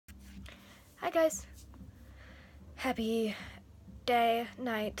Hi guys. Happy day,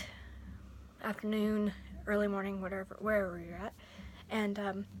 night, afternoon, early morning, wherever you're at. And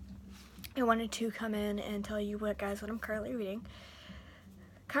I wanted to come in and tell you what I'm currently reading.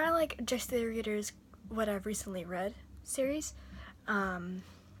 Kind of like Just the Reader's What I've Recently Read series.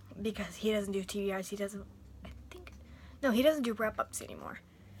 Because he doesn't do TBRs, he doesn't do wrap-ups anymore.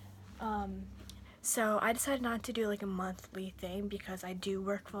 So I decided not to do like a monthly thing because I do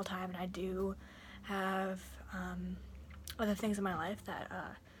work full time and I do have other things in my life that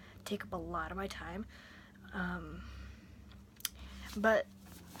take up a lot of my time. But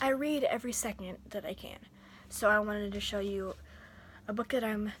I read every second that I can. So I wanted to show you a book that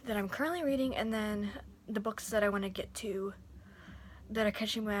I'm currently reading, and then the books that I want to get to that are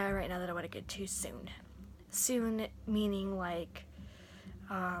catching my eye right now that I want to get to soon. Soon meaning like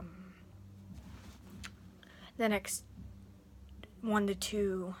the next 1 to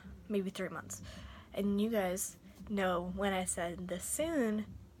 2, maybe 3 months. And you guys know when I said the soon,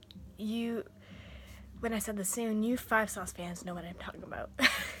 you 5 Sauce fans know what I'm talking about.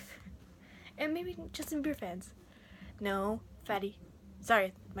 And maybe Justin Bieber fans. No, Fatty.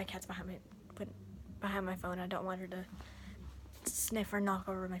 Sorry, my cat's behind my phone. I don't want her to sniff or knock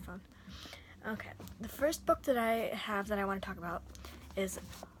over my phone. Okay, the first book that I have that I want to talk about is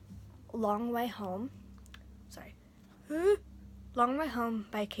Long Way Home. Long Way Home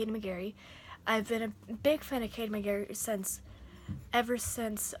by Katie McGarry. I've been a big fan of Katie McGarry ever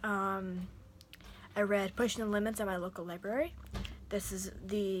since I read Pushing the Limits at my local library. This is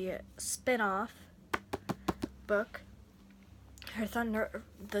the spin-off book,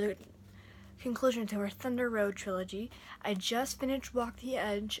 the conclusion to her Thunder Road trilogy. I just finished Walk the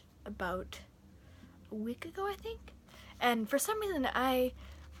Edge about a week ago, I think. And for some reason I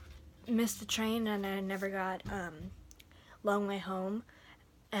missed the train and I never got Long Way Home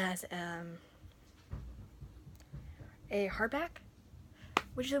as a hardback,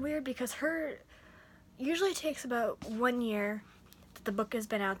 which is weird because usually takes about 1 year that the book has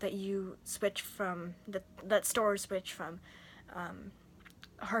been out that you switch from that stores switch from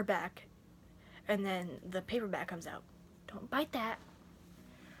hardback, and then the paperback comes out. Don't bite that.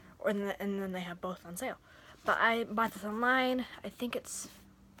 And then they have both on sale. But I bought this online.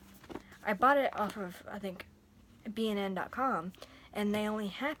 I bought it off of bnn.com, and they only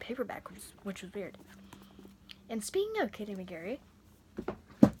had paperback, which was weird. And speaking of Katie McGarry,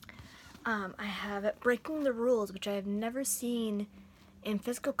 I have Breaking the Rules, which I have never seen in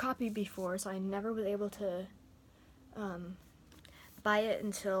physical copy before, so I never was able to buy it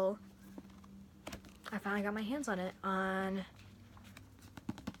until I finally got my hands on it on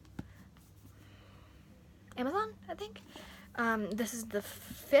Amazon, I think. This is the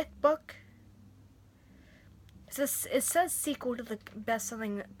 5th book. It says sequel to the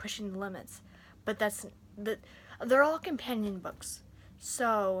best-selling Pushing the Limits, but they're all companion books.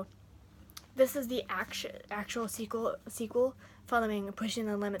 So this is the actual sequel following Pushing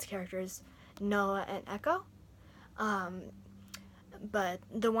the Limits characters Noah and Echo. But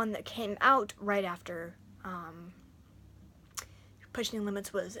the one that came out right after Pushing the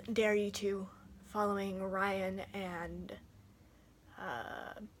Limits was Dare You To, following Ryan and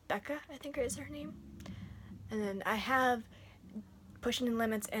Becca, I think is her name. And then I have Pushing the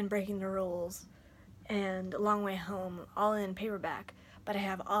Limits and Breaking the Rules and Long Way Home all in paperback, but I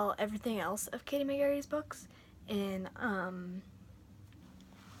have everything else of Katie McGarry's books in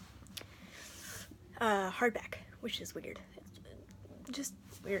hardback, which is weird. It's just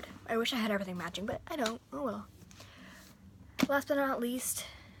weird. I wish I had everything matching, but I don't. Oh well. Last but not least,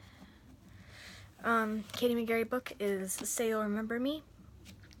 Katie McGarry book is Say You'll Remember Me.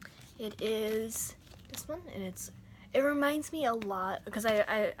 It is this one, and it reminds me a lot, because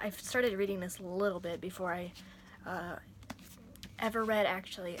I've started reading this a little bit before I ever read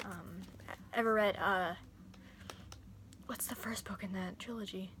what's the first book in that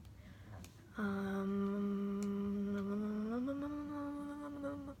trilogy? Let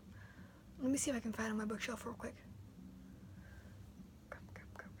me see if I can find it on my bookshelf real quick.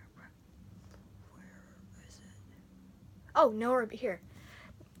 Where is it? Oh, No Orbit Here.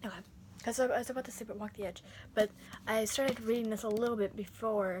 Okay. Because I was about to say Walk the Edge, but I started reading this a little bit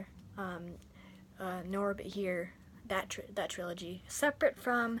before No Orbit Here, that trilogy, separate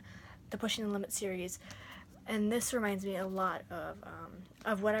from the Pushing the Limit series, and this reminds me a lot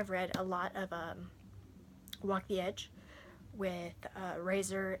of what I've read, a lot of Walk the Edge, with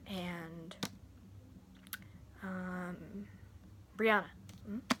Razor and Brianna.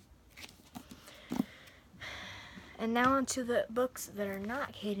 And now on to the books that are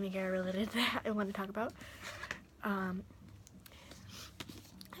not Katie McGarry related that I want to talk about.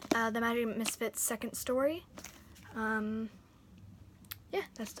 The Magic Misfits second story. Yeah,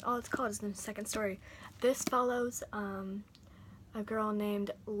 that's all it's called, is the second story. This follows a girl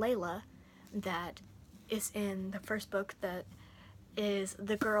named Layla that is in the first book, that is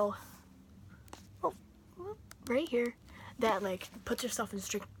the girl, oh, right here, that like puts herself in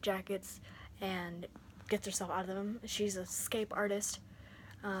strait jackets and gets herself out of them. She's an escape artist,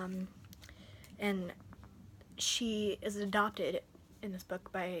 and she is adopted in this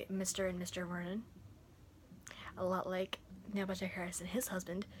book by Mr. and Mr. Vernon, a lot like Neil Patrick Harris and his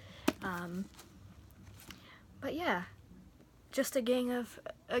husband. But yeah, just a gang of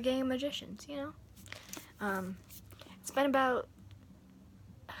magicians, you know. It's been about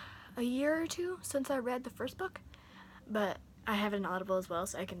a year or two since I read the first book, but I have an Audible as well,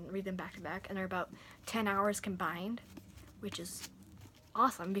 so I can read them back to back, and they're about 10 hours combined, which is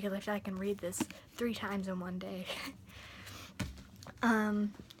awesome because I feel like I can read this 3 times in one day.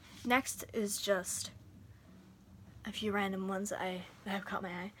 Next is just a few random ones that have caught my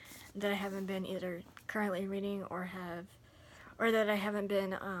eye, that I haven't been either currently reading or that I haven't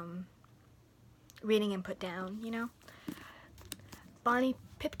been reading and put down, you know. Bonnie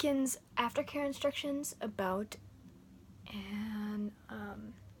Pipkin's aftercare instructions about an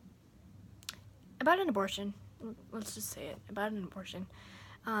abortion. Let's just say it, about an abortion.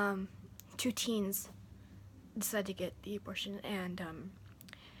 2 teens decide to get the abortion, and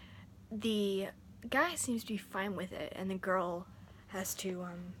the guy seems to be fine with it, and the girl has to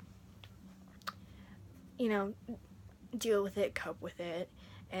you know, deal with it, cope with it,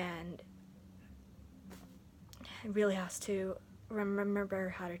 and really has to remember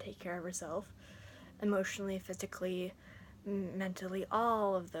how to take care of herself emotionally, physically, mentally,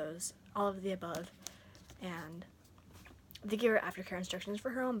 all of the above. And they give her aftercare instructions for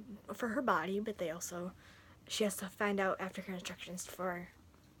her body, but she has to find out aftercare instructions for,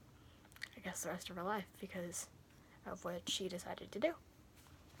 I guess, the rest of her life because of what she decided to do.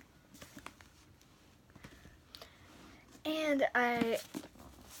 And I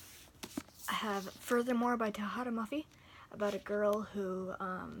have Furthermore by Tahara Muffy, about a girl who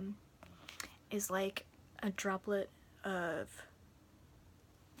is like a droplet of,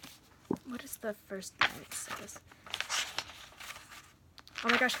 what is the first line it says? Oh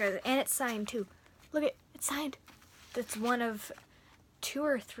my gosh, guys, and it's signed too. Look, it's signed. That's one of 2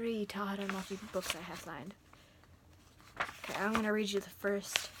 or 3 Tahara Muffy books I have signed. Okay, I'm gonna read you the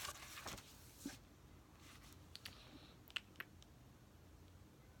first.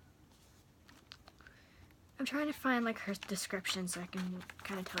 I'm trying to find like her description so I can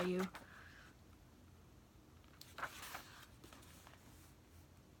kind of tell you.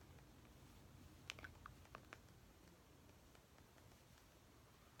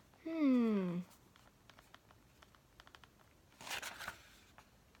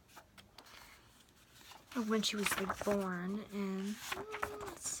 When she was like born, and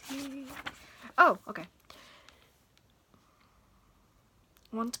let's see. Oh, okay.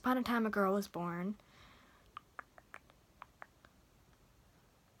 Once upon a time, a girl was born.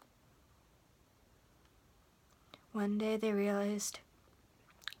 One day they realized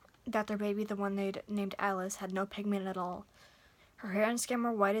that their baby, the one they'd named Alice, had no pigment at all. Her hair and skin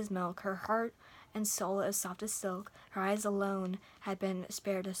were white as milk, her heart and soul as soft as silk. Her eyes alone had been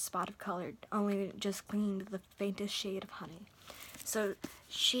spared a spot of color, only just gleamed the faintest shade of honey. So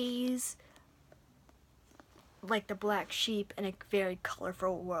she's like the black sheep in a very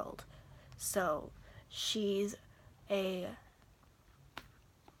colorful world. So she's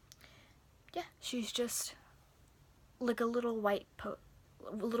she's just like a little white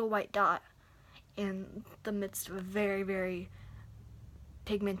dot in the midst of a very, very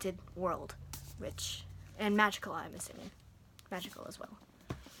pigmented world, and magical, I'm assuming. Magical as well.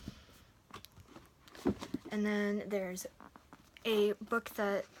 And then there's a book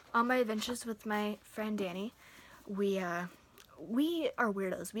that, on my adventures with my friend Danny, we are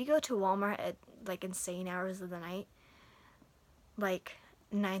weirdos. We go to Walmart at like insane hours of the night, like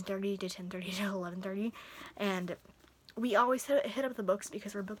 9:30 to 10:30 to 11:30, and we always hit up the books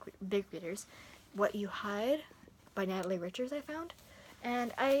because we're big readers. What You Hide by Natalie Richards I found,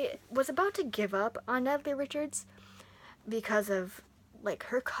 and I was about to give up on Natalie Richards because of like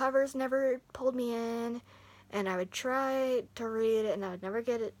her covers never pulled me in, and I would try to read it and I would never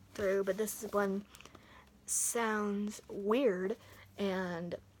get it through, but this one sounds weird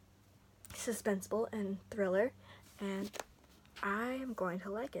and suspenseful and thriller, and I'm going to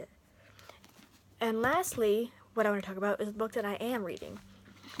like it. And lastly, what I want to talk about is a book that I am reading.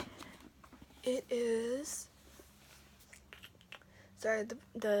 It is, sorry,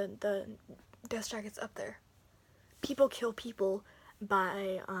 the desk jacket's up there. People Kill People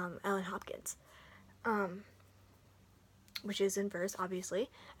by Ellen Hopkins, which is in verse, obviously,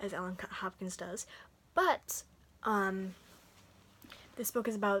 as Ellen Hopkins does. But this book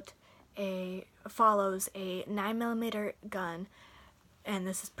is about follows a 9mm gun, and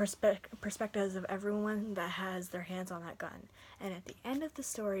this is perspectives of everyone that has their hands on that gun. And at the end of the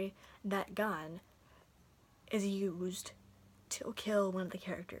story, that gun is used to kill one of the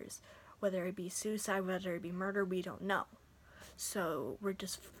characters. Whether it be suicide, whether it be murder, we don't know. So we're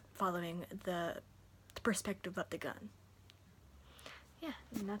just following the perspective of the gun. Yeah,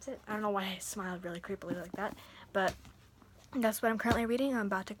 and that's it. I don't know why I smiled really creepily like that, but that's what I'm currently reading. I'm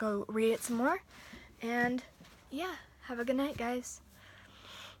about to go read it some more. And yeah, have a good night, guys.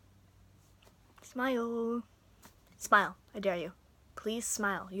 Smile. Smile, I dare you. Please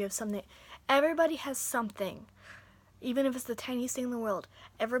smile. You have something. Everybody has something. Even if it's the tiniest thing in the world.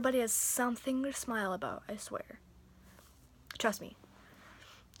 Everybody has something to smile about, I swear. Trust me.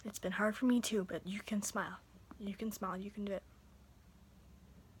 It's been hard for me too, but you can smile. You can smile. You can do it.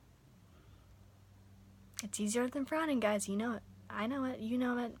 It's easier than frowning, guys. You know it. I know it. You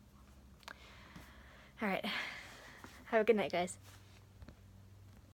know it. Alright. Have a good night, guys.